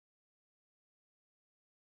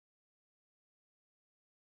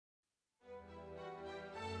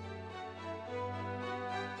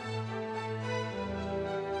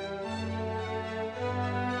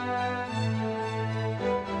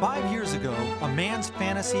years ago, a man's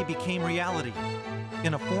fantasy became reality.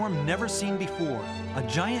 In a form never seen before, a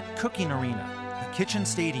giant cooking arena, the Kitchen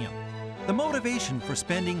Stadium. The motivation for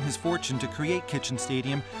spending his fortune to create Kitchen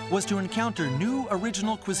Stadium was to encounter new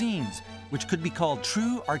original cuisines, which could be called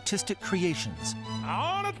true artistic creations.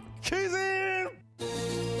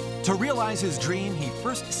 To realize his dream, he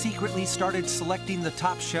first secretly started selecting the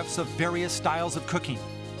top chefs of various styles of cooking.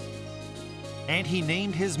 And he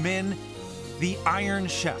named his men the Iron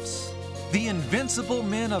Chefs, the invincible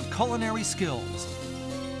men of culinary skills.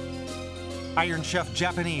 Iron Chef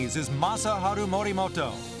Japanese is Masaharu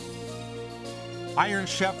Morimoto. Iron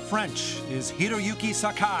Chef French is Hiroyuki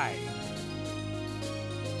Sakai.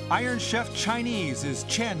 Iron Chef Chinese is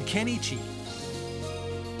Chen Kenichi.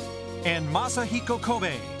 And Masahiko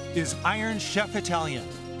Kobe is Iron Chef Italian.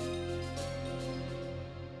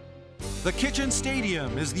 The Kitchen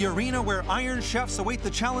Stadium is the arena where Iron Chefs await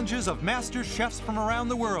the challenges of master chefs from around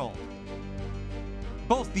the world.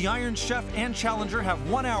 Both the Iron Chef and Challenger have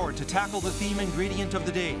 1 hour to tackle the theme ingredient of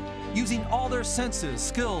the day, using all their senses,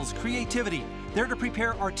 skills, creativity. They're to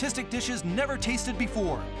prepare artistic dishes never tasted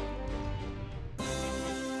before.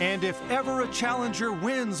 And if ever a challenger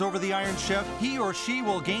wins over the Iron Chef, he or she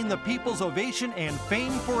will gain the people's ovation and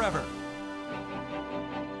fame forever.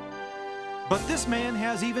 But this man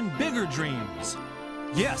has even bigger dreams.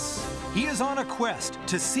 Yes, he is on a quest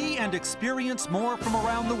to see and experience more from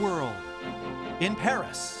around the world. In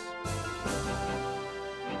Paris,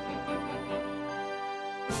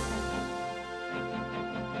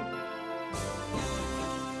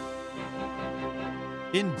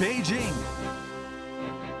 in Beijing,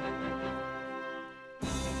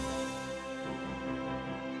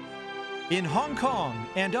 in Hong Kong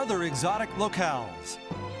and other exotic locales.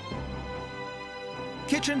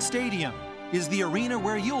 Kitchen Stadium is the arena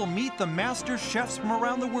where you will meet the master chefs from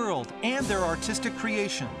around the world and their artistic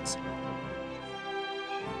creations.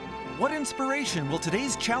 What inspiration will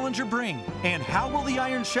today's challenger bring, and how will the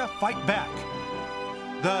Iron Chef fight back?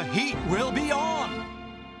 The heat will be on!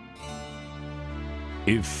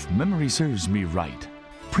 If memory serves me right,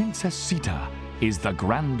 Princess Sita is the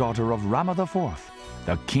granddaughter of Rama IV,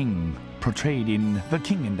 the king portrayed in The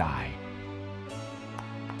King and I.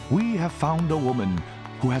 We have found a woman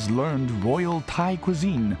who has learned royal Thai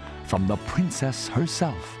cuisine from the princess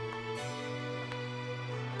herself.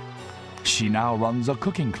 She now runs a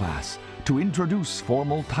cooking class to introduce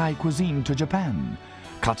formal Thai cuisine to Japan.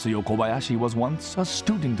 Katsuyo Kobayashi was once a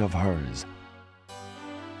student of hers.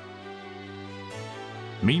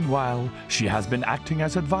 Meanwhile, she has been acting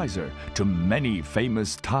as advisor to many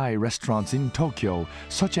famous Thai restaurants in Tokyo,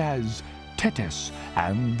 such as Tetes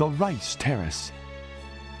and the Rice Terrace.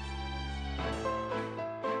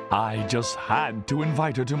 I just had to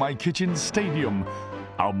invite her to my Kitchen Stadium.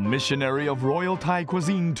 A missionary of royal Thai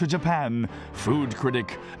cuisine to Japan, food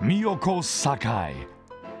critic Miyoko Sakai.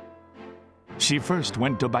 She first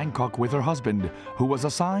went to Bangkok with her husband, who was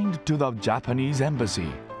assigned to the Japanese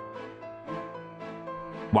embassy.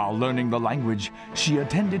 While learning the language, she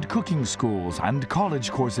attended cooking schools and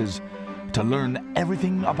college courses to learn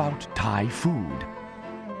everything about Thai food.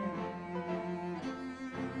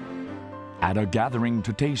 At a gathering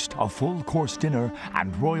to taste a full-course dinner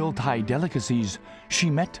and royal Thai delicacies, she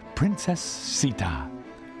met Princess Sita.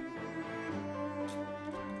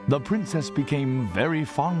 The princess became very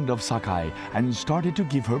fond of Sakai and started to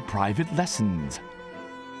give her private lessons.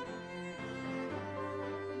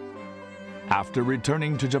 After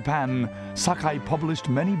returning to Japan, Sakai published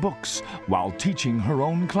many books while teaching her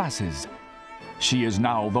own classes. She is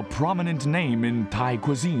now the prominent name in Thai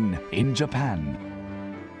cuisine in Japan.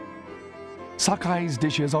 Sakai's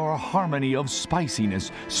dishes are a harmony of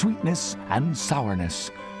spiciness, sweetness, and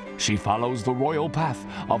sourness. She follows the royal path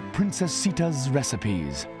of Princess Sita's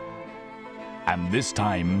recipes. And this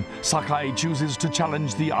time, Sakai chooses to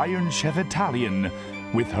challenge the Iron Chef Italian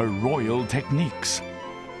with her royal techniques.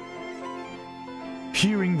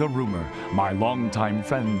 Hearing the rumor, my longtime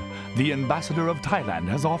friend, the ambassador of Thailand,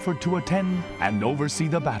 has offered to attend and oversee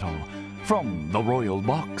the battle. From the royal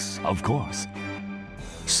box, of course.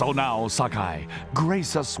 So now, Sakai,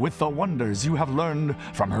 grace us with the wonders you have learned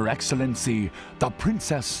from Her Excellency, the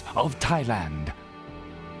Princess of Thailand.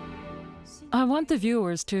 I want the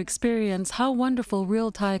viewers to experience how wonderful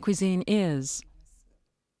real Thai cuisine is.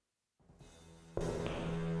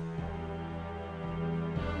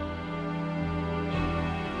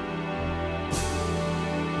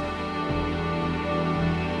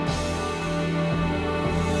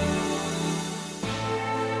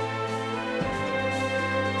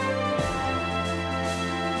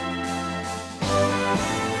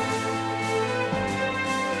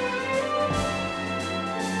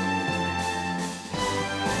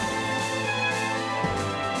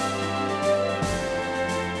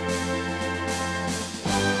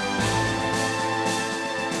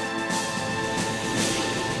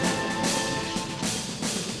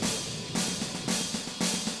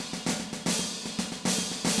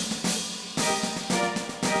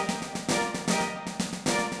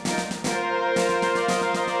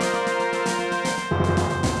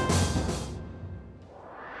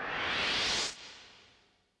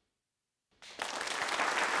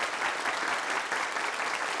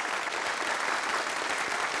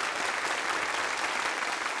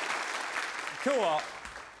 今日は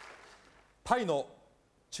タイの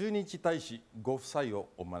駐日大使ご夫妻を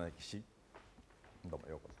お招きし、どうも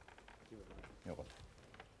ようこそ。ようこそ。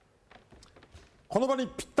この場に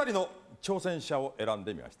ぴったりの挑戦者を選ん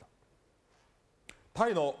でみました。タ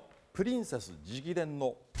イのプリンセス直伝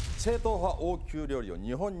の正統派王宮料理を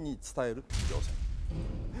日本に伝える挑戦。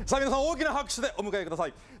さあ皆さん大きな拍手でお迎えくださ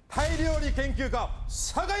い。タイ料理研究家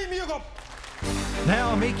酒井美代子。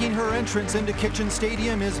 Now making her entrance into Kitchen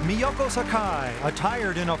Stadium is Miyoko Sakai,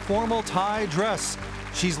 attired in a formal Thai dress.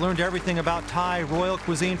 She's learned everything about Thai royal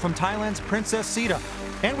cuisine from Thailand's Princess Sita.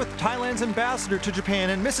 And with Thailand's ambassador to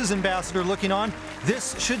Japan and Mrs. Ambassador looking on,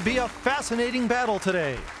 this should be a fascinating battle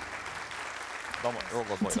today.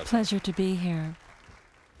 It's a pleasure to be here.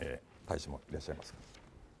 大使もいらっしゃいますか。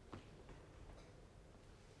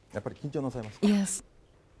やっぱり緊張なさいますか。 Yes,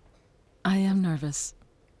 I am nervous.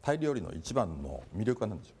 タイ料理の一番の魅力は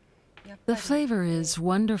何でしょう。 The flavor is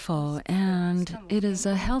wonderful and it is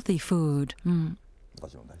a healthy food.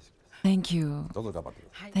 私も大好きです。 Thank you. どうぞ頑張ってく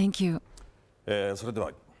ださい。 Thank you. それでは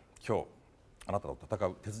今日あなたと戦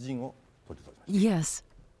う鉄人を登場させまし Yes.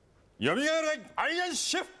 た。よみがえるアイアン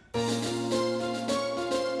シェフ。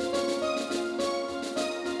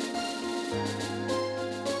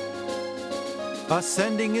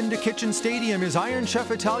 Ascending into Kitchen Stadium is Iron Chef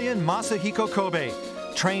Italian Masahiko Kobe.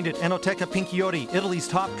 Trained at Enoteca Pinchioti, Italy's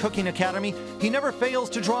top cooking academy, he never fails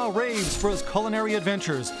to draw raves for his culinary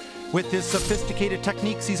adventures. With his sophisticated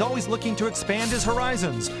techniques, he's always looking to expand his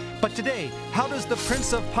horizons. But today, how does the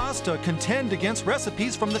Prince of Pasta contend against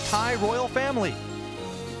recipes from the Thai royal family?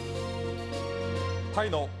 タイ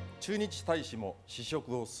の駐日大使も試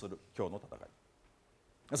食をする今日の戦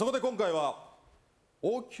い。そこで今回は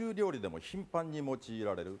王宮料理でも頻繁に用い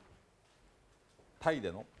られるタイ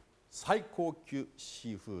での最高級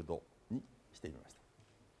シーフードにしてみました。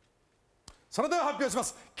それでは発表しま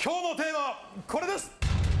す。今日のテーマはこれです。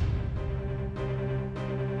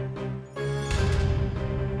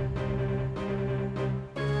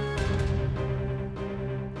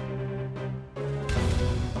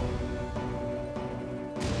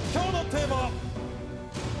今日のテーマは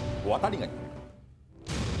渡りガニ。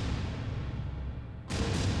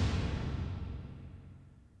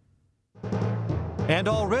 And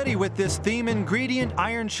already with this theme ingredient,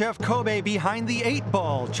 Iron Chef Kobe behind the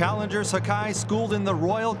 8-ball. Challenger Sakai, schooled in the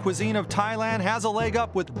royal cuisine of Thailand, has a leg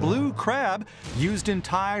up with blue crab, used in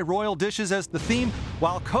Thai royal dishes as the theme,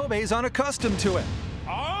 while Kobe's unaccustomed to it.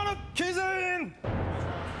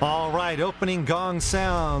 All right, opening gong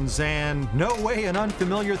sounds, and no way an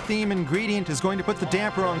unfamiliar theme ingredient is going to put the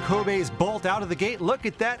damper on Kobe's bolt out of the gate. Look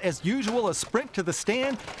at that, as usual, a sprint to the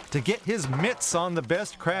stand to get his mitts on the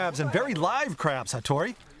best crabs, and very live crabs,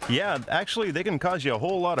 Hattori. Yeah, actually, they can cause you a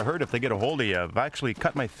whole lot of hurt if they get a hold of you. I've actually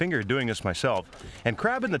cut my finger doing this myself. And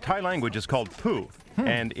crab in the Thai language is called pu,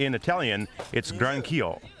 and in Italian, it's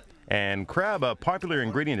granchio. And crab, a popular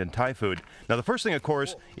ingredient in Thai food. Now, the first thing, of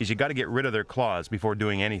course, is you got to get rid of their claws before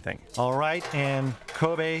doing anything. All right, and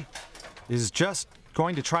Kobe is just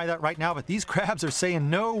going to try that right now, but these crabs are saying,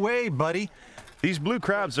 no way, buddy. These blue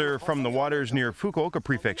crabs are from the waters near Fukuoka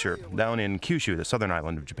Prefecture, down in Kyushu, the southern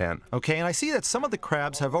island of Japan. Okay, and I see that some of the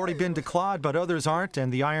crabs have already been declawed, but others aren't,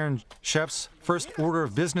 and the Iron Chef's first order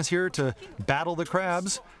of business here to battle the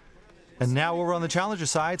crabs. And now over on the challenger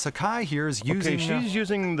side, Sakai here is using... Okay, she's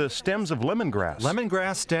using the stems of lemongrass.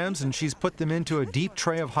 Lemongrass stems, and she's put them into a deep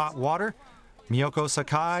tray of hot water. Miyoko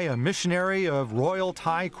Sakai, a missionary of royal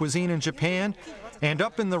Thai cuisine in Japan. And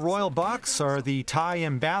up in the royal box are the Thai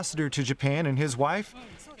ambassador to Japan and his wife,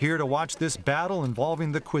 here to watch this battle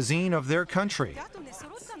involving the cuisine of their country.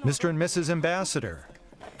 Mr. and Mrs. Ambassador.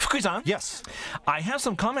 Fukui-san? Yes. I have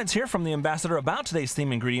some comments here from the ambassador about today's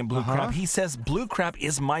theme ingredient, blue crab. He says, blue crab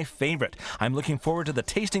is my favorite. I'm looking forward to the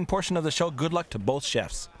tasting portion of the show. Good luck to both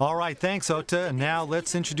chefs. All right, thanks, Ota. And now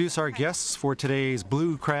let's introduce our guests for today's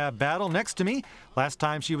blue crab battle. Next to me, last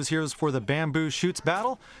time she was here was for the bamboo shoots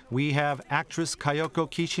battle. We have actress Kayoko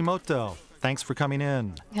Kishimoto. Thanks for coming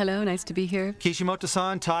in. Hello, nice to be here.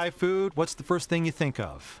 Kishimoto-san, Thai food, what's the first thing you think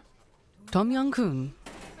of? Tom Yum Goong.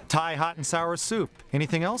 Thai hot and sour soup.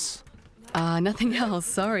 Anything else? Nothing else,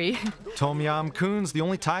 sorry. Tom Yum Goong's the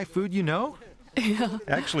only Thai food you know? Yeah.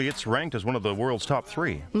 Actually, it's ranked as one of the world's top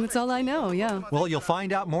 3. That's all I know, yeah. Well, you'll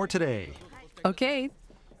find out more today. Okay.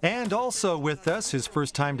 And also with us, his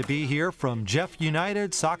first time to be here, from Jeff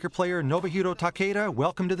United, soccer player Nobuhiro Takeda.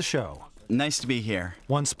 Welcome to the show. Nice to be here.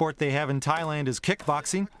 One sport they have in Thailand is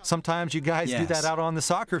kickboxing. Sometimes you guys do that out on the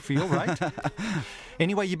soccer field, right?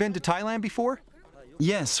 Anyway, you been to Thailand before?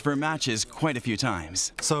 Yes, for matches quite a few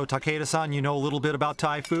times. So, Takeda-san, you know a little bit about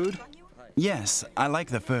Thai food? Yes, I like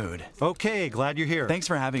the food. Okay, glad you're here. Thanks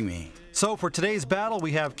for having me. So for today's battle,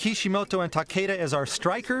 we have Kishimoto and Takeda as our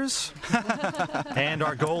strikers, and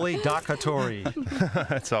our goalie, Doc Hattori.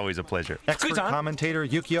 That's always a pleasure. Expert commentator,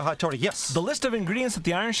 Yukio Hattori. Yes. The list of ingredients that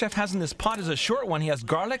the Iron Chef has in this pot is a short one. He has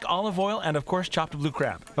garlic, olive oil, and of course chopped blue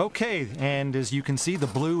crab. Okay, and as you can see, the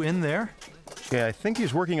blue in there. Yeah, I think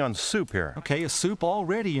he's working on soup here. Okay, a soup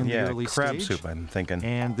already in the early crab stage. soup, I'm thinking.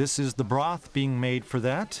 And this is the broth being made for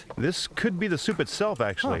that. This could be the soup itself,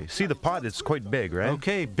 actually. See the pot, it's quite big, right?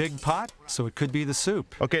 Okay, big pot, so it could be the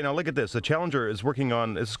soup. Okay, now look at this. The challenger is working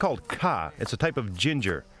on, this is called ka. It's a type of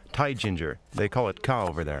ginger, Thai ginger. They call it ka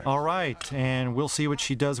over there. All right, and we'll see what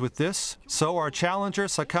she does with this. So our challenger,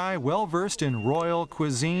 Sakai, well-versed in royal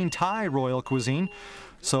cuisine, Thai royal cuisine.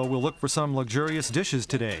 So we'll look for some luxurious dishes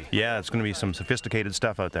today. Yeah, it's going to be some sophisticated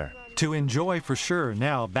stuff out there. To enjoy for sure.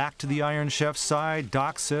 Now, back to the Iron Chef's side.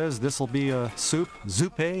 Doc says this will be a soup,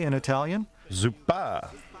 zuppe in Italian.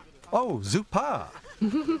 Zuppa. Oh, zuppa.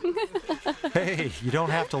 Hey, you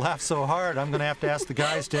don't have to laugh so hard. I'm going to have to ask the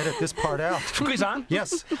guys to edit this part out. Fukui-san?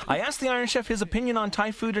 Yes? I asked the Iron Chef his opinion on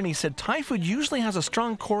Thai food, and he said Thai food usually has a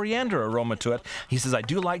strong coriander aroma to it. He says, I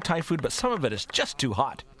do like Thai food, but some of it is just too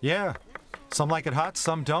hot. Yeah. Some like it hot,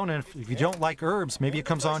 some don't, and if you don't like herbs, maybe it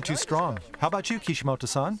comes on too strong. How about you,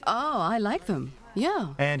 Kishimoto-san? Oh, I like them. Yeah.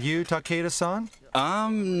 And you, Takeda-san?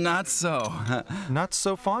 Not so. Not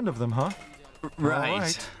so fond of them, huh? Right. All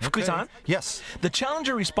right. Fukui-san? Yes. The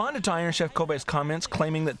challenger responded to Iron Chef Kobe's comments,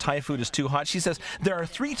 claiming that Thai food is too hot. She says there are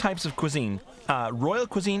 3 types of cuisine. Royal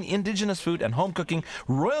cuisine, indigenous food, and home cooking.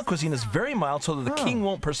 Royal cuisine is very mild so that the king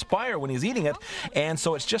won't perspire when he's eating it, and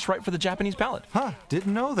so it's just right for the Japanese palate. Huh,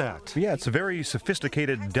 didn't know that. Yeah, it's a very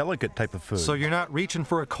sophisticated, delicate type of food. So you're not reaching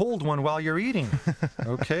for a cold one while you're eating.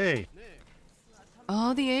 Okay.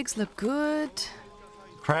 Oh, the eggs look good.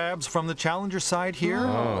 Crabs from the challenger side here.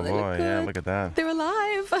 Oh, they look boy, yeah, good. look at that. They're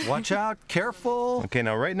alive. Watch out, careful. Okay,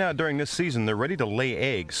 now right now during this season, they're ready to lay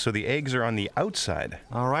eggs, so the eggs are on the outside.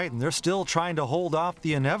 All right, and they're still trying to hold off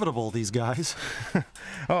the inevitable, these guys.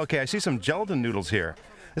 Oh, okay, I see some gelatin noodles here.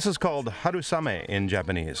 This is called harusame in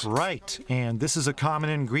Japanese. Right, and this is a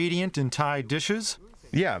common ingredient in Thai dishes.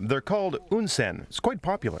 Yeah, they're called unsen. It's quite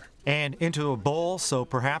popular. And into a bowl, so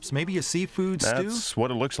perhaps maybe a seafood stew? That's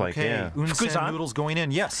what it looks like, Okay, yeah. unsen noodles going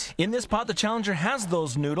in, yes. In this pot, the challenger has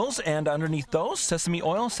those noodles, and underneath those, sesame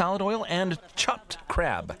oil, salad oil, and chopped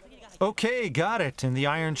crab. Okay, got it. And the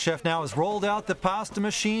Iron Chef now has rolled out the pasta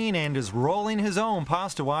machine and is rolling his own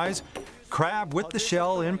pasta-wise. Crab with the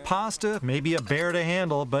shell in pasta, maybe a bear to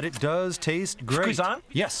handle, but it does taste great. Fukui-san?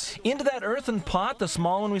 Yes. Into that earthen pot, the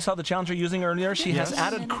small one we saw the challenger using earlier, she has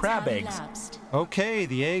added crab eggs. Okay,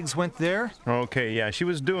 the eggs went there. Okay, yeah, she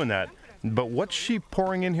was doing that. But what's she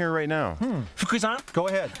pouring in here right now? Fukui-san? Go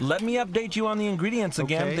ahead. Let me update you on the ingredients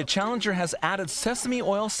again. Okay. The challenger has added sesame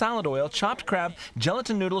oil, salad oil, chopped crab,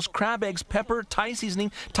 gelatin noodles, crab eggs, pepper, Thai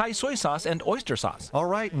seasoning, Thai soy sauce, and oyster sauce. All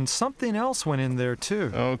right, and something else went in there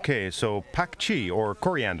too. Okay, so pak chi, or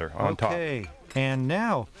coriander, on top. Okay, and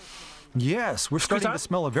now, yes, we're starting to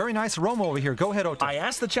smell a very nice aroma over here. Go ahead, Ota. I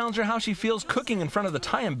asked the challenger how she feels cooking in front of the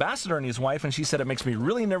Thai ambassador and his wife, and she said it makes me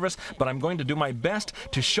really nervous, but I'm going to do my best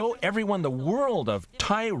to show everyone the world of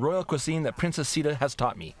Thai royal cuisine that Princess Sita has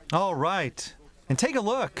taught me. All right, and take a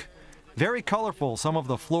look. Very colorful, some of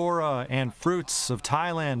the flora and fruits of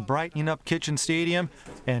Thailand brightening up Kitchen Stadium,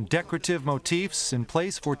 and decorative motifs in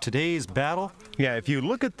place for today's battle. Yeah, if you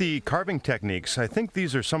look at the carving techniques, I think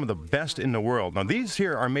these are some of the best in the world. Now, these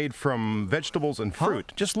here are made from vegetables and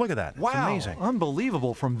fruit. Just look at that. Wow, it's amazing.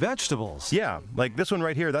 Unbelievable, from vegetables. Yeah, like this one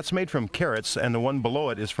right here, that's made from carrots, and the one below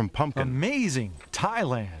it is from pumpkin. Amazing.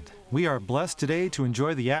 Thailand. We are blessed today to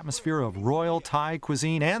enjoy the atmosphere of royal Thai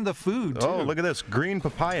cuisine and the food, too. Oh, look at this, green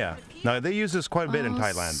papaya. Now, they use this quite a bit in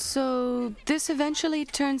Thailand. So this eventually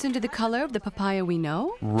turns into the color of the papaya we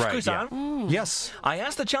know? Right, yeah. Yes. I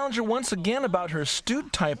asked the challenger once again about her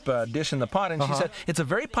stewed type dish in the pot, and she said it's a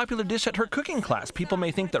very popular dish at her cooking class. People may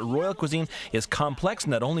think that royal cuisine is complex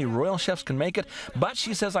and that only royal chefs can make it, but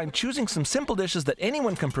she says I'm choosing some simple dishes that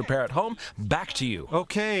anyone can prepare at home. Back to you.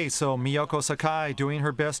 Okay, so Miyoko Sakai doing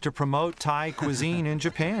her best to promote Thai cuisine in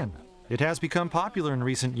Japan. It has become popular in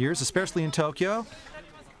recent years, especially in Tokyo.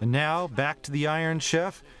 And now, back to the Iron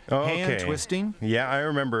Chef, hand twisting. Yeah, I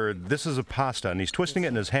remember. This is a pasta, and he's twisting it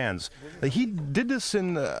in his hands. He did this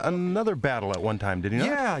in another battle at one time, did he not?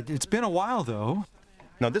 Yeah, it's been a while, though.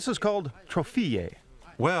 Now, this is called trofie.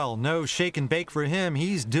 Well, no shake and bake for him.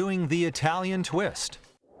 He's doing the Italian twist.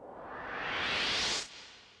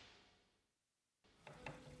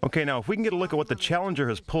 Okay, now if we can get a look at what the challenger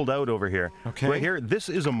has pulled out over here. Okay. Right here, this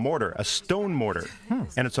is a mortar, a stone mortar.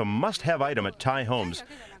 And it's a must-have item at Thai homes.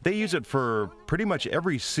 They use it for pretty much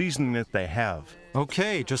every seasoning that they have.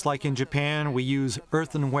 Okay, just like in Japan, we use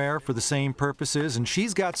earthenware for the same purposes, and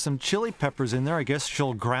she's got some chili peppers in there. I guess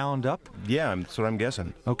she'll ground up. Yeah, that's what I'm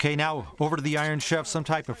guessing. Okay, now over to the Iron Chef, some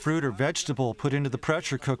type of fruit or vegetable put into the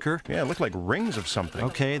pressure cooker. Yeah, it looked like rings of something.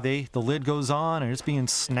 Okay, the lid goes on and it's being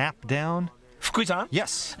snapped down. Fukuisan?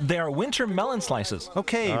 Yes. They are winter melon slices.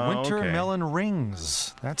 Okay, winter okay. melon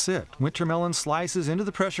rings. That's it. Winter melon slices into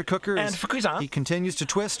the pressure cooker. And Fukuisan? He continues to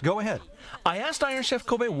twist. Go ahead. I asked Iron Chef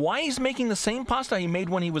Kobe why he's making the same pasta he made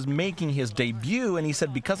when he was making his debut, and he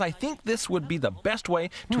said, because I think this would be the best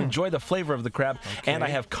way to enjoy the flavor of the crab, and I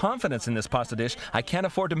have confidence in this pasta dish. I can't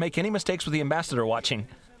afford to make any mistakes with the ambassador watching.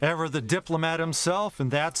 Ever the diplomat himself, and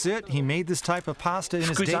that's it. He made this type of pasta in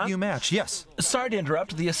his Fukuisan? debut match. Yes. Sorry to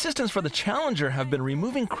interrupt. The assistants for the challenger have been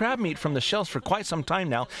removing crab meat from the shells for quite some time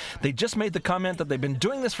now. They just made the comment that they've been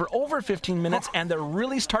doing this for over 15 minutes, and they're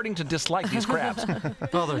really starting to dislike these crabs.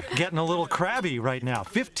 Well, they're getting a little crabby right now.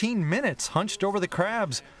 15 minutes hunched over the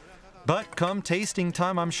crabs. But come tasting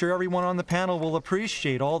time, I'm sure everyone on the panel will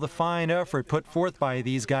appreciate all the fine effort put forth by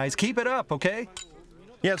these guys. Keep it up, okay?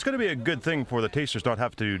 Yeah, it's going to be a good thing for the tasters not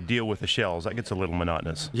have to deal with the shells. That gets a little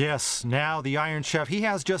monotonous. Yes, now the Iron Chef, he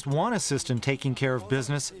has just one assistant taking care of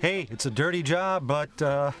business. Hey, it's a dirty job, but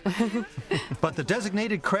the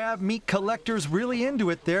designated crab meat collector's really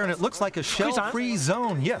into it there, and it looks like a shell-free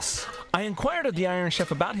zone. Yes. I inquired of the Iron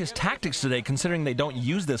Chef about his tactics today, considering they don't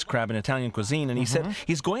use this crab in Italian cuisine, and he said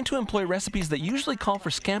he's going to employ recipes that usually call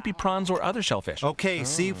for scampi prawns or other shellfish. Okay,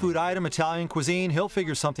 seafood item, Italian cuisine, he'll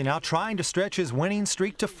figure something out, trying to stretch his winning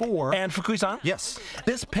streak to 4. And Fukuisan? Yes.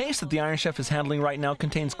 This paste that the Iron Chef is handling right now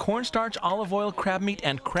contains cornstarch, olive oil, crab meat,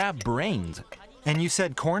 and crab brains. And you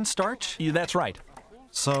said cornstarch? Yeah, that's right.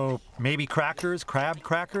 So maybe crackers, crab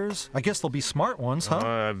crackers? I guess they'll be smart ones, huh?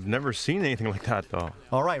 I've never seen anything like that, though.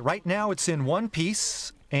 All right now it's in one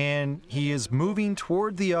piece, and he is moving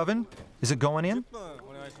toward the oven. Is it going in?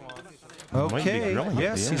 Okay,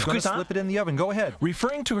 yes, he's going to slip it in the oven. Go ahead.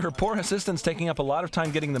 Referring to her poor assistants taking up a lot of time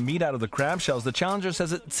getting the meat out of the crab shells, the challenger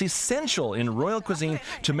says it's essential in royal cuisine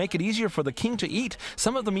to make it easier for the king to eat.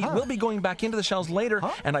 Some of the meat will be going back into the shells later,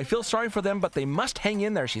 and I feel sorry for them, but they must hang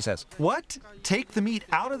in there, she says. What? Take the meat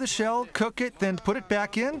out of the shell, cook it, then put it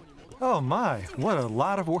back in? Oh my, what a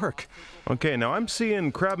lot of work. Okay, now I'm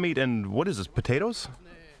seeing crab meat and what is this, potatoes?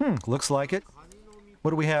 Looks like it. What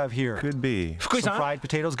do we have here? Could be. Some fried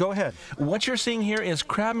potatoes. Go ahead. What you're seeing here is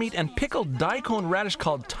crab meat and pickled daikon radish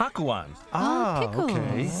called takuan.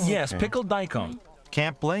 Okay. Yes, pickled daikon.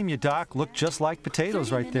 Can't blame you, Doc. Look just like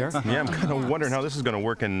potatoes right there. Yeah, I'm kind of wondering how this is going to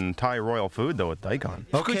work in Thai royal food, though, with daikon.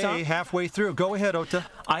 Okay, halfway through. Go ahead, Ota.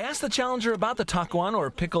 I asked the challenger about the takuan, or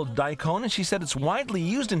pickled daikon, and she said it's widely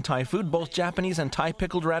used in Thai food. Both Japanese and Thai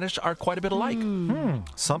pickled radish are quite a bit alike.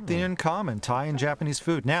 Something in common, Thai and Japanese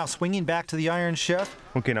food. Now, swinging back to the Iron Chef.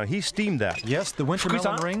 Okay, now he steamed that. Yes, the winter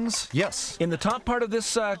melon rings. Yes. In the top part of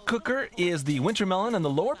this cooker is the winter melon, and the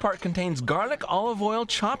lower part contains garlic, olive oil,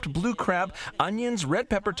 chopped blue crab, onions, red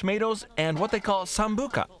pepper, tomatoes, and what they call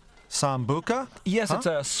sambuca. Sambuca? Yes, it's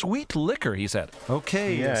a sweet liquor, he said.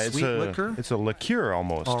 Okay, Yeah, sweet liquor. It's a liqueur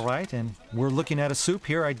almost. All right, and we're looking at a soup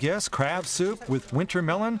here, I guess. Crab soup with winter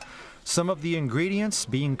melon. Some of the ingredients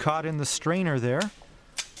being caught in the strainer there.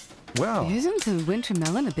 Well, Isn't the winter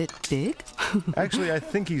melon a bit big? Actually, I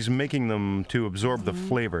think he's making them to absorb the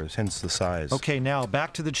flavors, hence the size. okay, now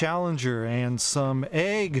back to the challenger and some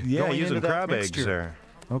egg. Yeah, going using into that crab eggs mixture. there.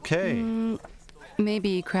 Okay.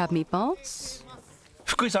 Maybe crab meatballs?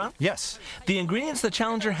 Fukuisan? Yes. The ingredients the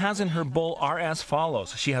challenger has in her bowl are as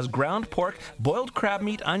follows. She has ground pork, boiled crab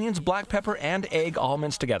meat, onions, black pepper, and egg all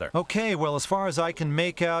minced together. Okay, well, as far as I can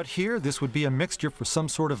make out here, this would be a mixture for some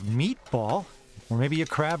sort of meatball. Or maybe a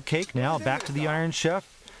crab cake. Now, back to the Iron Chef.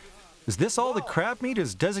 Is this all the crab meat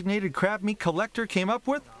his designated crab meat collector came up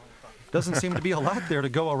with? Doesn't seem to be a lot there to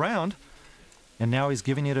go around. And now he's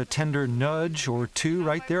giving it a tender nudge or two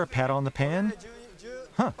right there, a pat on the pan.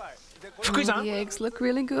 Huh. Fukuisan? The eggs look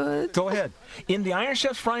really good. Go ahead. In the Iron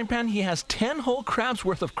Chef's frying pan, he has 10 whole crabs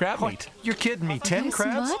worth of crab meat. You're kidding me. 10 This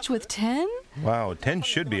crabs? much with 10? Wow, 10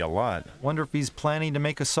 should be a lot. Wonder if he's planning to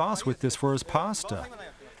make a sauce with this for his pasta.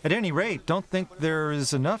 At any rate, don't think there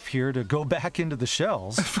is enough here to go back into the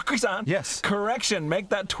shells. Fukuisan? Yes. Correction, make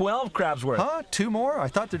that 12 crabs worth. Huh? 2 more? I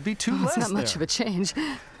thought there'd be 2 less It's not much there. of a change.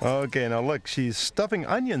 Okay, now look, she's stuffing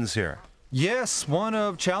onions here. Yes, one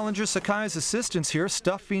of Challenger Sakai's assistants here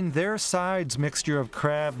stuffing their sides mixture of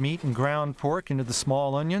crab meat and ground pork into the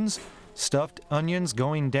small onions. Stuffed onions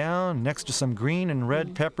going down next to some green and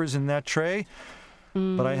red peppers in that tray.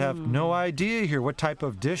 but I have no idea here what type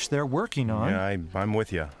of dish they're working on. Yeah, I'm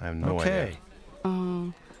with you. I have no idea.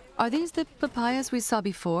 Oh. Are these the papayas we saw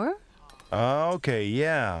before? Okay,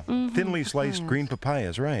 yeah. Thinly sliced green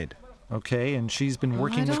papayas, right. Okay, and she's been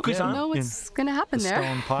working with I don't know what's going to happen the there.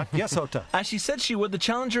 stone pot. Yes, Ota. As she said she would, the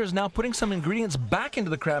challenger is now putting some ingredients back into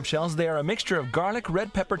the crab shells. They are a mixture of garlic,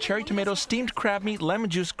 red pepper, cherry tomato, steamed crab meat, lemon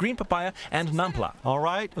juice, green papaya, and nampla. All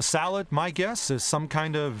right, a salad, my guess, is some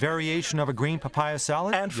kind of variation of a green papaya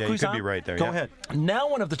salad. And Yeah, you could be right there. Go yeah. ahead. Now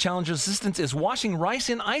one of the challenger's assistants is washing rice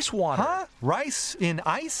in ice water. Huh? Rice in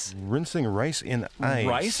ice? Rinsing rice in ice.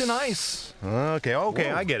 Rice in ice. Okay,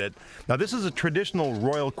 I get it. Now, this is a traditional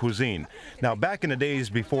royal cuisine. Now, back in the days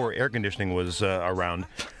before air conditioning was around,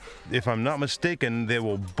 if I'm not mistaken, they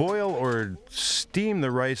will boil or steam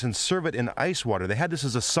the rice and serve it in ice water. They had this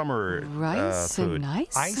as a summer Rice food. and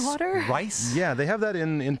ice water? Rice? Yeah, they have that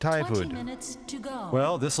in Thai food. Minutes to go.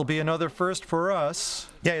 Well, this will be another first for us.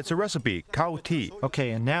 Yeah, it's a recipe, cow tea.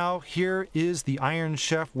 Okay, and now here is the Iron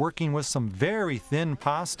Chef working with some very thin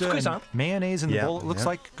pasta and Squeeze-on. mayonnaise in the Yeah, bowl, it looks yeah.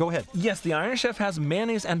 like. Go ahead. Yes, the Iron Chef has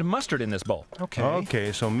mayonnaise and mustard in this bowl. Okay.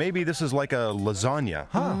 Okay, so maybe this is like a lasagna.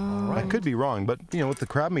 I could be wrong, but, with the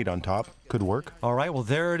crab meat on top, could work. All right, well,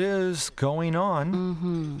 there it is going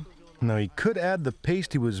on. Now, he could add the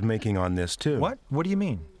paste he was making on this, too. What? What do you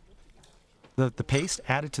mean? The paste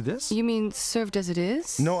added to this? You mean served as it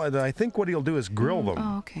is? No, I think what he'll do is grill them.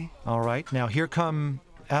 Oh, okay. All right, now here come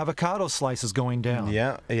avocado slices going down.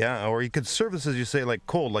 Yeah, or you could serve this, as you say, like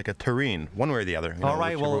cold, like a terrine, one way or the other. All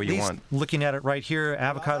right, whichever well, at way you least want. looking at it right here,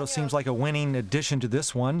 avocado seems like a winning addition to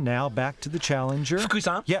this one. Now back to the challenger.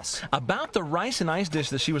 Fukusan? Yes. About the rice and ice dish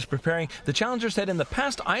that she was preparing, the challenger said in the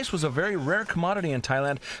past ice was a very rare commodity in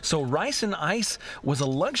Thailand, so rice and ice was a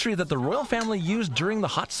luxury that the royal family used during the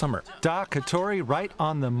hot summer. Da Katori right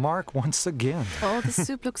on the mark once again. Oh, the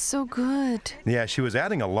soup looks so good. Yeah, she was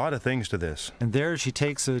adding a lot of things to this. And there she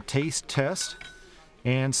takes a taste test.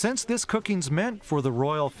 And since this cooking's meant for the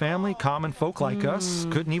royal family, common folk like us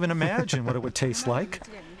couldn't even imagine what it would taste like.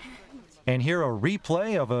 And here a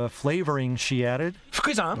replay of a flavoring she added.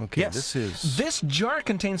 Fukusan? Okay, Yes. This jar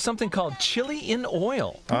contains something called chili in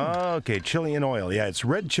oil. Okay, chili in oil. Yeah, it's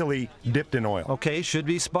red chili dipped in oil. Okay, should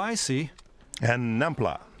be spicy. And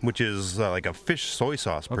nampla, which is like a fish soy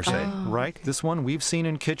sauce, per se. Right, this one we've seen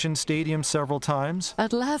in Kitchen Stadium several times.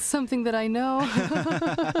 At last, something that I know.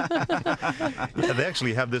 Yeah, they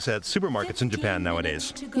actually have this at supermarkets in Japan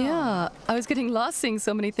nowadays. Yeah, I was getting lost seeing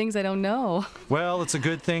so many things I don't know. Well, it's a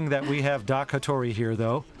good thing that we have Da Katori here,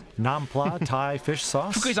 though. Nampla Thai fish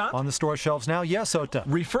sauce Fukusan? on the store shelves now. Yes, Ota.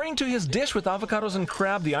 Referring to his dish with avocados and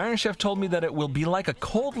crab, the Iron Chef told me that it will be like a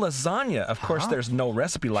cold lasagna. Of course, there's no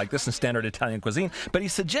recipe like this in standard Italian cuisine, but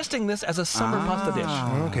he's suggesting this as a summer pasta dish.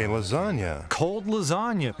 Okay, lasagna. Cold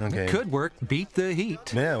lasagna. Okay. Could work. Beat the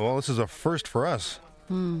heat. Yeah, well, this is a first for us.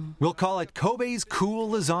 We'll call it Kobe's Cool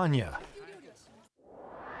Lasagna.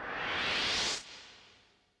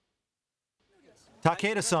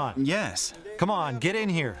 Takeda-san, Yes. come on, get in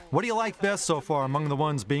here. What do you like best so far among the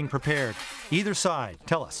ones being prepared? Either side,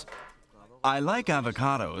 tell us. I like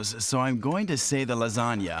avocados, so I'm going to say the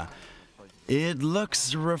lasagna. It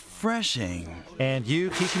looks refreshing. And you,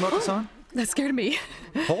 Kishimoto-san? That scared me.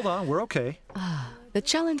 Hold on, we're okay. The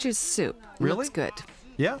challenger's soup Really? looks good.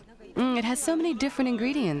 Yeah? It has so many different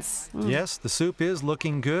ingredients. Yes, the soup is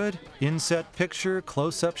looking good. Inset picture,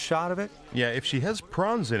 close-up shot of it. Yeah, if she has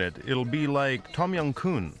prawns in it, it'll be like Tom Yum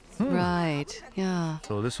Kun. Right, yeah.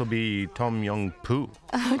 So this will be Tom Yum Poo.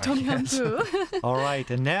 Tom Yum Poo. All right,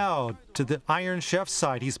 and now to the Iron Chef's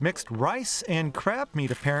side. He's mixed rice and crab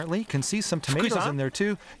meat, apparently. Can see some tomatoes Squeeze on. in there,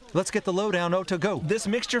 too. Let's get the lowdown, Ota, go. This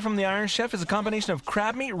mixture from the Iron Chef is a combination of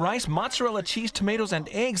crab meat, rice, mozzarella cheese, tomatoes, and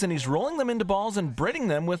eggs, and he's rolling them into balls and breading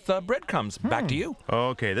them with breadcrumbs. Back to you.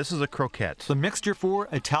 Okay, this is a croquette. The mixture for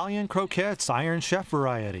Italian croquettes, Iron Chef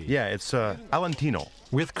variety. Yeah, it's Alentino.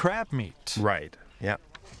 With crab meat. Right, yeah.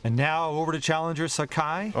 And now over to Challenger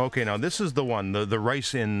Sakai. Okay, now this is the one, the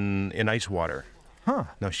rice in ice water. Huh.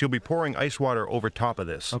 Now she'll be pouring ice water over top of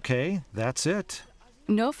this. Okay, that's it.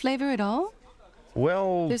 No flavor at all?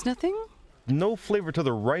 Well, There's nothing? no flavor to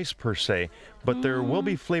the rice per se, but there will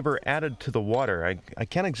be flavor added to the water. I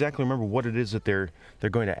can't exactly remember what it is that they're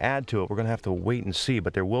going to add to it. We're going to have to wait and see,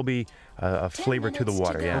 but there will be a flavor to the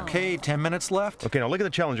water, yeah. Okay, 10 minutes left. Okay, now look at the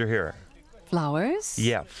challenger here. Flowers?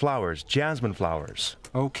 Yeah, flowers, jasmine flowers.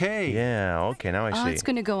 Okay. Yeah, okay, now I Oh, see. it's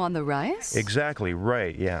going to go on the rice? Exactly,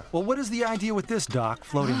 right, yeah. Well, what is the idea with this, Doc,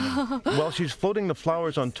 floating them? Well, she's floating the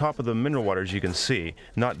flowers on top of the mineral water, as you can see,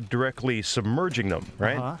 not directly submerging them,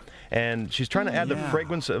 right? Uh-huh. And she's trying to add the Yeah.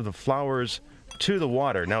 fragrance of the flowers to the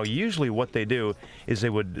water. Now, usually what they do is they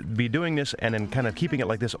would be doing this and then kind of keeping it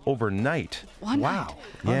like this overnight. Wow.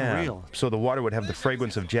 Yeah. Unreal. So the water would have the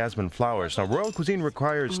fragrance of jasmine flowers. Now, royal cuisine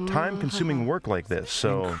requires time-consuming work like this,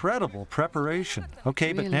 so... Incredible preparation.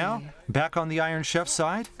 Okay, but now, back on the Iron Chef's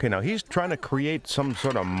side. Okay, now he's trying to create some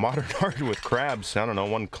sort of modern art with crabs. I don't know,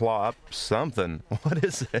 one claw up, something. What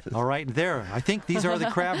is it? All right, there. I think these are the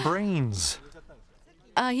crab brains.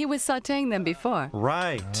 He was sautéing them before.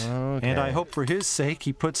 Right. Okay. And I hope for his sake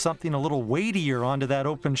he put something a little weightier onto that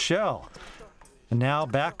open shell. And now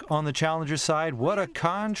back on the challenger's side, what a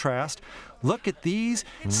contrast. Look at these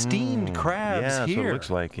steamed crabs yeah, here. that's what it looks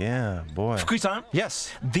like. Yeah, boy. Fukuyi-san?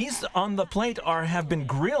 Yes. These on the plate have been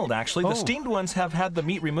grilled, actually. The steamed ones have had the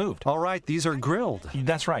meat removed. All right, these are grilled.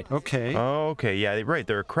 That's right. Okay. Okay, yeah, right.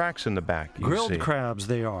 There are cracks in the back. You Grilled see. crabs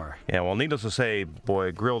they are. Yeah, well, needless to say,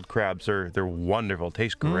 boy, grilled crabs, they're wonderful.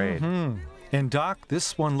 Taste great. And Doc,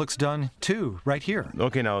 this one looks done too, right here.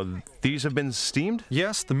 Okay, now, these have been steamed?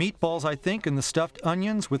 Yes, the meatballs, I think, and the stuffed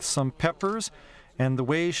onions with some peppers. And the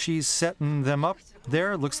way she's setting them up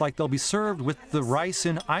there, looks like they'll be served with the rice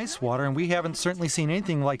in ice water, and we haven't certainly seen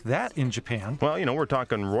anything like that in Japan. Well, you know, we're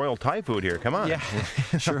talking royal Thai food here. Come on. Yeah,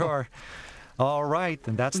 sure are. All right,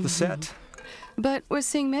 and that's the set. But we're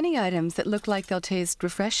seeing many items that look like they'll taste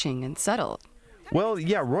refreshing and subtle. Well,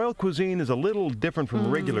 yeah, royal cuisine is a little different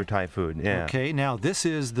from regular Thai food. Yeah. Okay, now this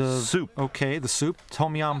is the... Soup. Okay, the soup,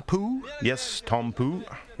 tom yam poo. Yes, tom poo.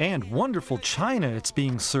 And wonderful china it's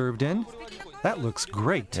being served in. That looks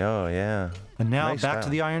great. Oh, yeah. And now Nice back style. to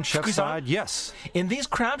the Iron Chef Fukuyi-san? side. Yes. In these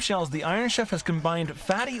crab shells, the Iron Chef has combined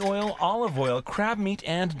fatty oil, olive oil, crab meat,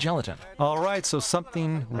 and gelatin. All right, so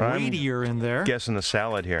something weightier in there. Guessing the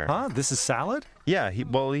salad here. Huh? This is salad? Yeah,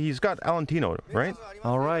 he's got Alentino, right?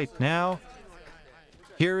 All right, now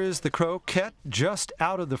here is the croquette just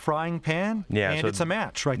out of the frying pan. Yeah, and so it's a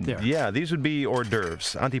match right there. Yeah, these would be hors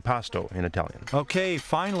d'oeuvres, antipasto in Italian. Okay,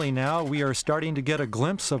 finally now we are starting to get a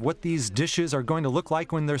glimpse of what these dishes are going to look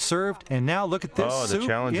like when they're served. And now look at this Oh, the soup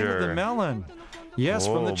challenger. into the melon. Yes,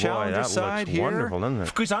 from the Whoa, challenger boy, that side looks here. wonderful, doesn't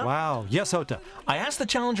it? Fukuyi-san? Wow. Yes, Ota. I asked the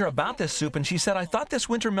challenger about this soup, and she said, I thought this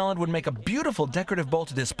winter melon would make a beautiful decorative bowl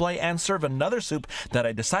to display and serve another soup that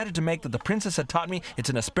I decided to make that the princess had taught me. It's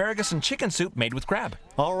an asparagus and chicken soup made with crab.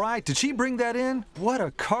 All right, did she bring that in? What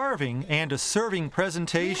a carving and a serving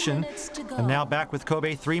presentation. And now back with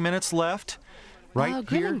Kobe, 3 minutes left. Right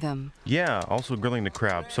grilling here. them. Yeah, also grilling the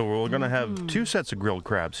crab. So we're going to have 2 sets of grilled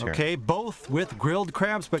crabs here. Okay, both with grilled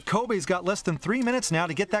crabs, but Kobe's got less than 3 minutes now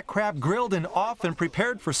to get that crab grilled and off and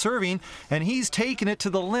prepared for serving, and he's taking it to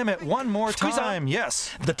the limit one more time.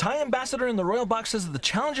 Yes. The Thai ambassador in the royal box says that the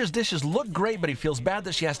challenger's dishes look great, but he feels bad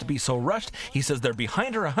that she has to be so rushed. He says they're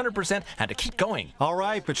behind her 100% and to keep going. All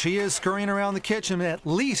right, but she is scurrying around the kitchen. At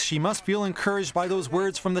least she must feel encouraged by those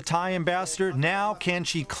words from the Thai ambassador. Now, can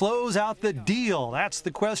she close out the deal? That's the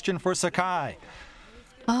question for Sakai.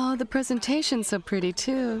 Oh, the presentation's so pretty,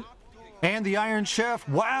 too. And the Iron Chef,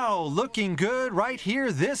 wow, looking good right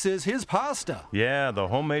here. This is his pasta. Yeah, the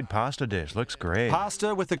homemade pasta dish looks great.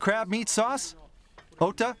 Pasta with the crab meat sauce?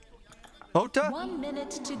 Ota? Ota? 1 minute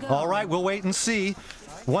to go. All right, we'll wait and see.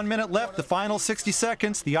 1 minute left, the final 60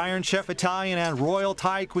 seconds. The Iron Chef Italian and Royal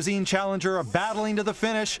Thai Cuisine Challenger are battling to the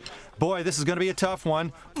finish. Boy, this is going to be a tough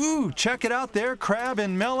one. Ooh, check it out there, crab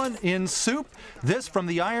and melon in soup. This from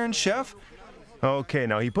the Iron Chef. Okay,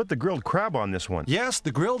 now he put the grilled crab on this one. Yes,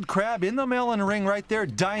 the grilled crab in the melon ring right there.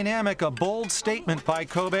 Dynamic, a bold statement by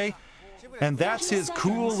Kobe. And that's his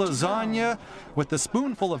cool lasagna with the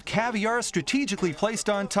spoonful of caviar strategically placed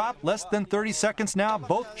on top. Less than 30 seconds now.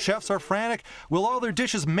 Both chefs are frantic. Will all their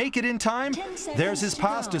dishes make it in time? There's his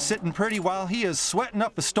pasta sitting pretty while he is sweating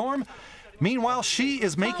up a storm. Meanwhile, she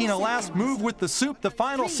is making a last move with the soup. The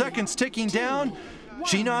final seconds ticking down.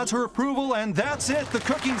 She nods her approval, and that's it. The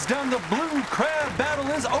cooking's done. The blue crab battle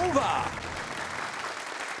is over.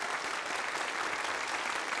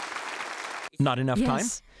 Not enough time?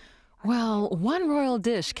 Yes. Well, one royal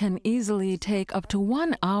dish can easily take up to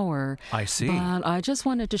 1 hour. I see. But I just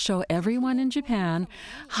wanted to show everyone in Japan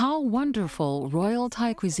how wonderful royal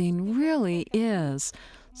Thai cuisine really is.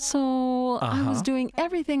 So I was doing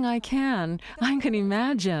everything I can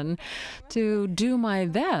imagine, to do my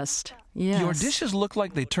best. Yes. Your dishes look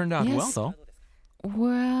like they turned out well, Yes. though.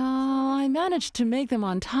 Well, I managed to make them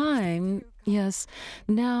on time. Yes.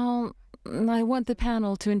 Now, I want the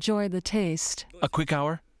panel to enjoy the taste. A quick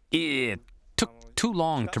hour? It took too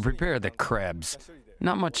long to prepare the crabs.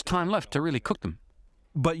 Not much time left to really cook them.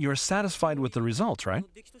 But you're satisfied with the results, right?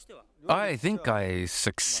 I think I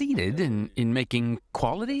succeeded in making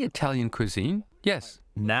quality Italian cuisine. Yes.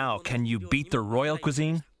 Now, can you beat the royal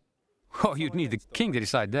cuisine? Oh, you'd need the king to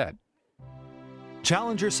decide that.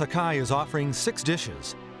 Challenger Sakai is offering 6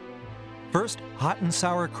 dishes. First, hot and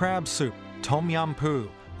sour crab soup, tom yam poo,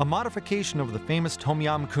 a modification of the famous tom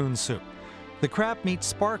yam kun soup. The crab meat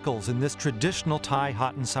sparkles in this traditional Thai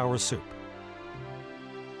hot and sour soup.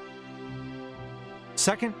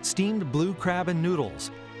 Second, steamed blue crab and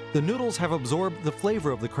noodles. The noodles have absorbed the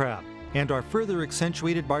flavor of the crab and are further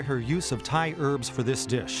accentuated by her use of Thai herbs for this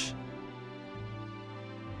dish.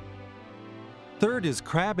 Third is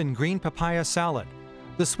crab and green papaya salad.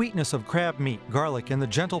 The sweetness of crab meat, garlic, and the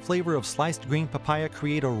gentle flavor of sliced green papaya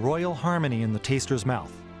create a royal harmony in the taster's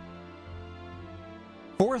mouth.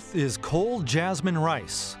 Fourth is cold jasmine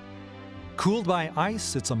rice. Cooled by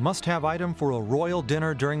ice, it's a must-have item for a royal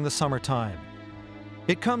dinner during the summertime.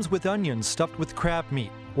 It comes with onions stuffed with crab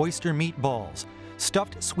meat, oyster meatballs,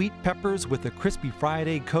 stuffed sweet peppers with a crispy fried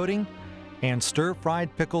egg coating, and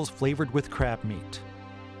stir-fried pickles flavored with crab meat.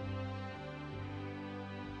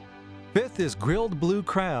 Fifth is grilled blue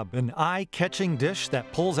crab, an eye-catching dish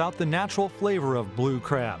that pulls out the natural flavor of blue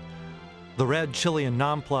crab. The red chili and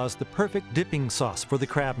nampla is the perfect dipping sauce for the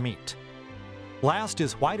crab meat. Last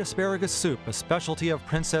is white asparagus soup, a specialty of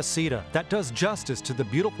Princess Sita that does justice to the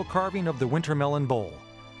beautiful carving of the winter melon bowl.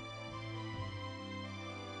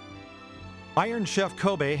 Iron Chef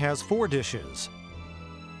Kobe has 4 dishes.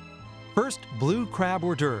 First, blue crab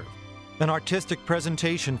hors d'oeuvre, an artistic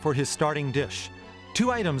presentation for his starting dish.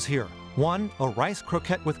 2 items here. One, a rice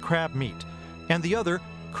croquette with crab meat, and the other,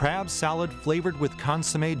 crab salad flavored with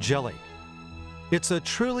consommé jelly. It's a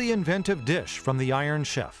truly inventive dish from the Iron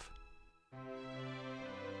Chef.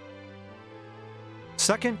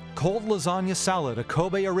 Second, cold lasagna salad, a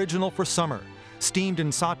Kobe original for summer. Steamed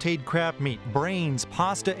and sautéed crab meat, brains,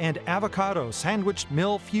 pasta, and avocado sandwiched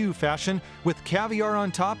mille-feuille fashion with caviar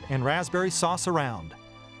on top and raspberry sauce around.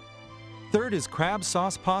 Third is crab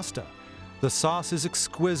sauce pasta. The sauce is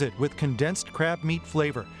exquisite with condensed crab meat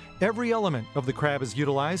flavor. Every element of the crab is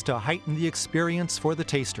utilized to heighten the experience for the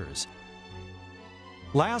tasters.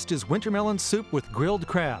 Last is winter melon soup with grilled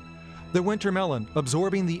crab. The winter melon,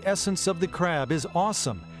 absorbing the essence of the crab, is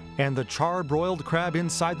awesome, and the char-broiled crab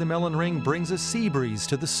inside the melon ring brings a sea breeze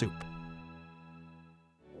to the soup.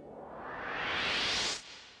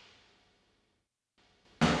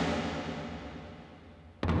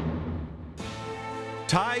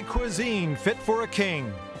 Thai cuisine fit for a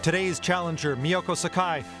king. Today's challenger, Miyoko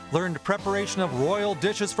Sakai, learned preparation of royal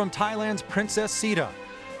dishes from Thailand's Princess Sita.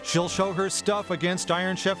 She'll show her stuff against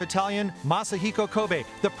Iron Chef Italian Masahiko Kobe,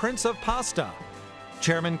 the Prince of Pasta.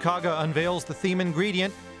 Chairman Kaga unveils the theme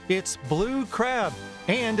ingredient. It's blue crab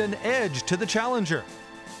and an edge to the challenger.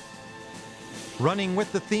 Running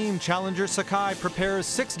with the theme, challenger Sakai prepares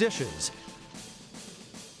 6 dishes.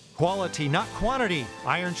 Quality, not quantity.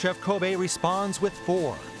 Iron Chef Kobe responds with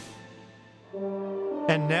 4.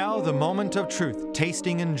 And now the moment of truth,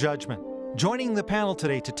 tasting and judgment. Joining the panel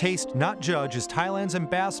today to taste, not judge, is Thailand's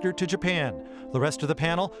ambassador to Japan. The rest of the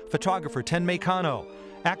panel, photographer Tenmei Kano,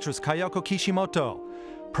 actress Kayoko Kishimoto,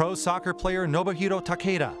 pro soccer player Nobuhiro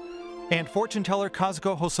Takeda, and fortune teller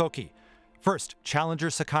Kazuko Hosoki. First, challenger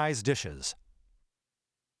Sakai's dishes.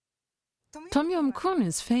 Tom yum kun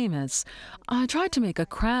is famous. I tried to make a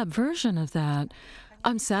crab version of that.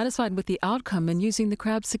 I'm satisfied with the outcome and using the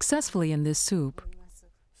crab successfully in this soup.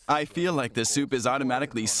 I feel like the soup is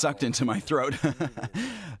automatically sucked into my throat.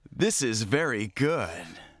 This is very good.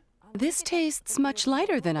 This tastes much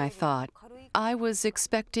lighter than I thought. I was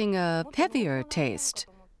expecting a heavier taste.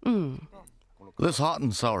 This hot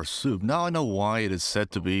and sour soup, now I know why it is said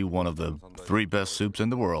to be one of the 3 best soups in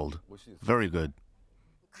the world. Very good.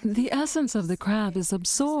 The essence of the crab is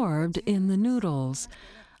absorbed in the noodles.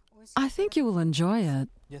 I think you will enjoy it.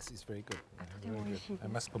 Yes, it's very good. Very good. I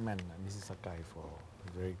must commend Mrs. Sakai for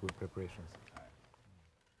very good preparations.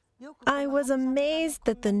 I was amazed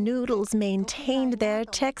that the noodles maintained their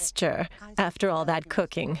texture after all that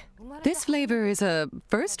cooking. This flavor is a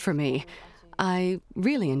first for me. I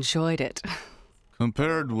really enjoyed it.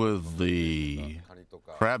 Compared with the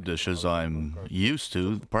crab dishes I'm used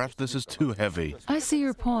to, perhaps this is too heavy. I see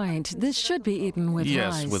your point. This should be eaten with rice.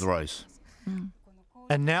 Yes, with rice.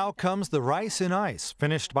 And now comes the rice in ice,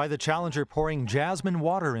 finished by the challenger pouring jasmine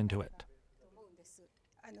water into it.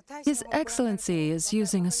 His Excellency is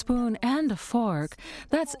using a spoon and a fork.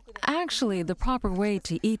 That's actually the proper way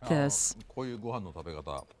to eat this.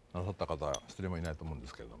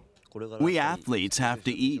 We athletes have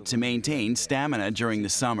to eat to maintain stamina during the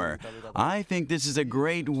summer. I think this is a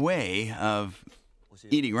great way of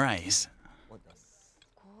eating rice.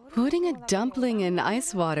 Putting a dumpling in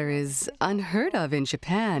ice water is unheard of in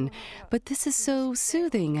Japan, but this is so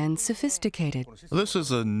soothing and sophisticated. This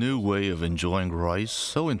is a new way of enjoying rice.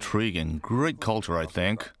 So intriguing. Great culture, I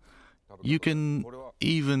think. You can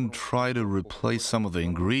even try to replace some of the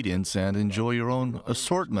ingredients and enjoy your own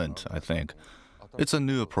assortment, I think. It's a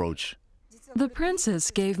new approach. The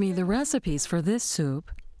princess gave me the recipes for this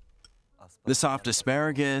soup. The soft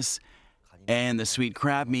asparagus and the sweet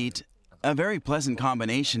crab meat, a very pleasant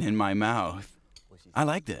combination in my mouth. I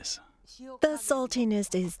like this. The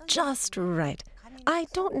saltiness is just right. I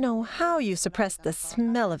don't know how you suppressed the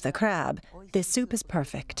smell of the crab. This soup is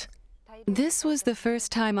perfect. This was the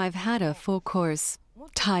first time I've had a full-course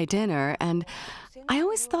Thai dinner, and I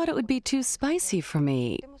always thought it would be too spicy for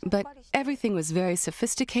me, but everything was very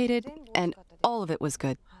sophisticated, and all of it was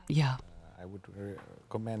good. Yeah. I would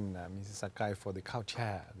recommend Mrs. Sakai for the khao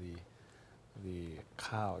cha,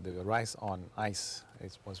 the rice on ice.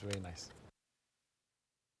 It was very nice.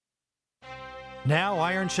 Now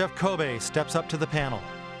Iron Chef Kobe steps up to the panel.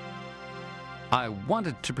 I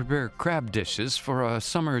wanted to prepare crab dishes for a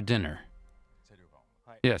summer dinner.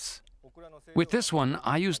 Yes. With this one,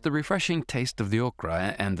 I used the refreshing taste of the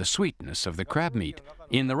okra and the sweetness of the crab meat.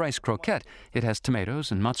 In the rice croquette, it has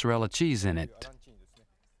tomatoes and mozzarella cheese in it.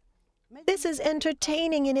 This is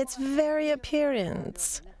entertaining in its very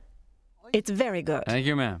appearance. It's very good. Thank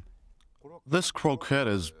you, ma'am. This croquette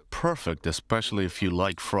is perfect, especially if you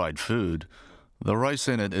like fried food. The rice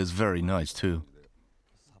in it is very nice, too.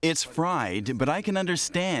 It's fried, but I can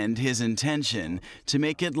understand his intention to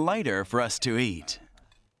make it lighter for us to eat.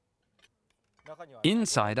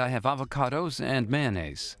 Inside, I have avocados and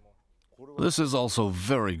mayonnaise. This is also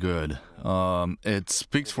very good. It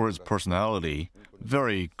speaks for its personality.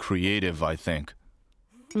 Very creative, I think.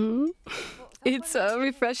 It's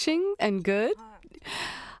refreshing and good.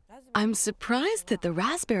 I'm surprised that the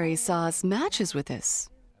raspberry sauce matches with this.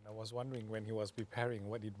 And I was wondering when he was preparing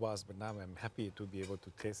what it was, but now I'm happy to be able to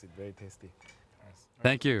taste it. Very tasty. Yes.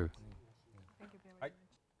 Thank you.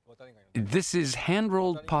 This is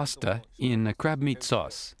hand-rolled pasta in a crab meat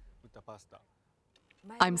sauce.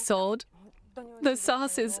 I'm sold. The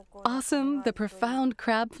sauce is awesome, the profound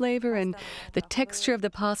crab flavor and the texture of the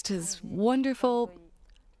pasta is wonderful.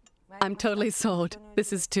 I'm totally sold.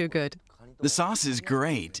 This is too good. The sauce is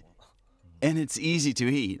great, and it's easy to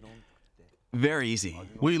eat. Very easy.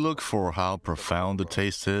 We look for how profound the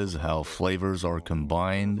taste is, how flavors are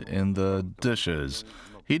combined in the dishes.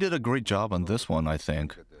 He did a great job on this one, I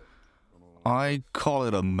think. I call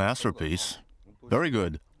it a masterpiece. Very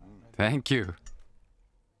good. Thank you.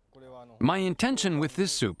 My intention with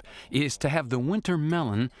this soup is to have the winter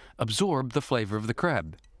melon absorb the flavor of the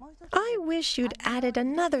crab. I wish you'd added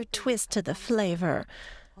another twist to the flavor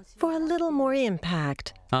for a little more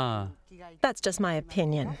impact. That's just my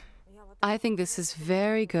opinion. I think this is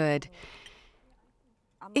very good.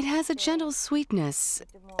 It has a gentle sweetness,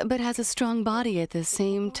 but has a strong body at the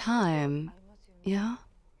same time. Yeah?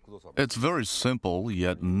 It's very simple,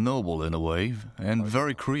 yet noble in a way, and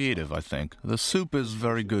very creative, I think. The soup is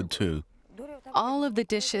very good, too. All of the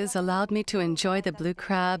dishes allowed me to enjoy the blue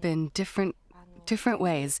crab in different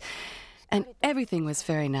ways, and everything was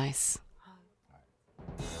very nice.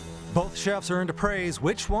 Both chefs earned praise.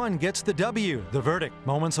 Which one gets the W? The verdict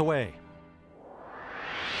moments away.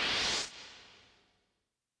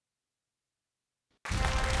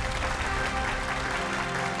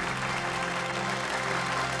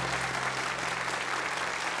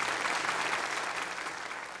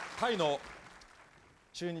 Thai の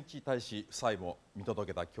駐日大使夫妻も見届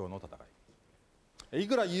けた今日の戦い。い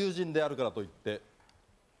くら友人であるからといって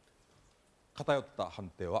偏った判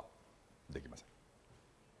定はできません。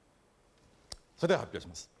それでは発表し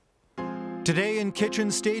ます。Today in Kitchen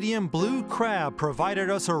Stadium, Blue Crab provided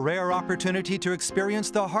us a rare opportunity to experience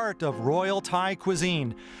the heart of royal Thai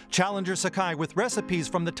cuisine. Challenger Sakai, with recipes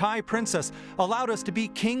from the Thai princess, allowed us to be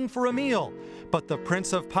king for a meal. But the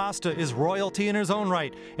Prince of Pasta is royalty in his own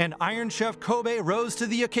right, and Iron Chef Kobe rose to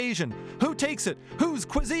the occasion. Who takes it? Whose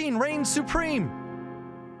cuisine reigns supreme?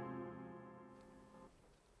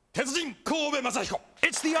 It's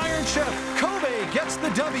the Iron Chef. Kobe gets the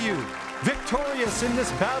W. Victorious in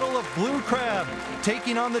this battle of Blue Crab,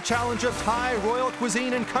 taking on the challenge of Thai royal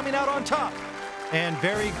cuisine and coming out on top. And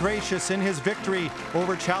very gracious in his victory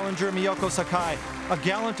over challenger Miyoko Sakai. A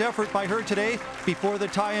gallant effort by her today. Before the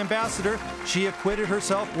Thai ambassador, she acquitted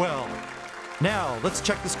herself well. Now, let's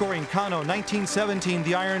check the scoring. Kano, 1917,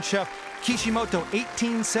 the Iron Chef. Kishimoto,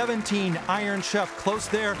 1817, Iron Chef, close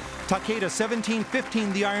there. Takeda,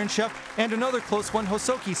 1715, the Iron Chef. And another close one,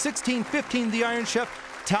 Hosoki, 1615, the Iron Chef.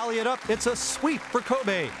 Tally it up, it's a sweep for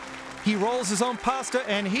Kobe. He rolls his own pasta,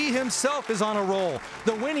 and he himself is on a roll.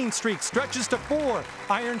 The winning streak stretches to 4.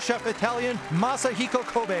 Iron Chef Italian Masahiko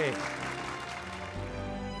Kobe.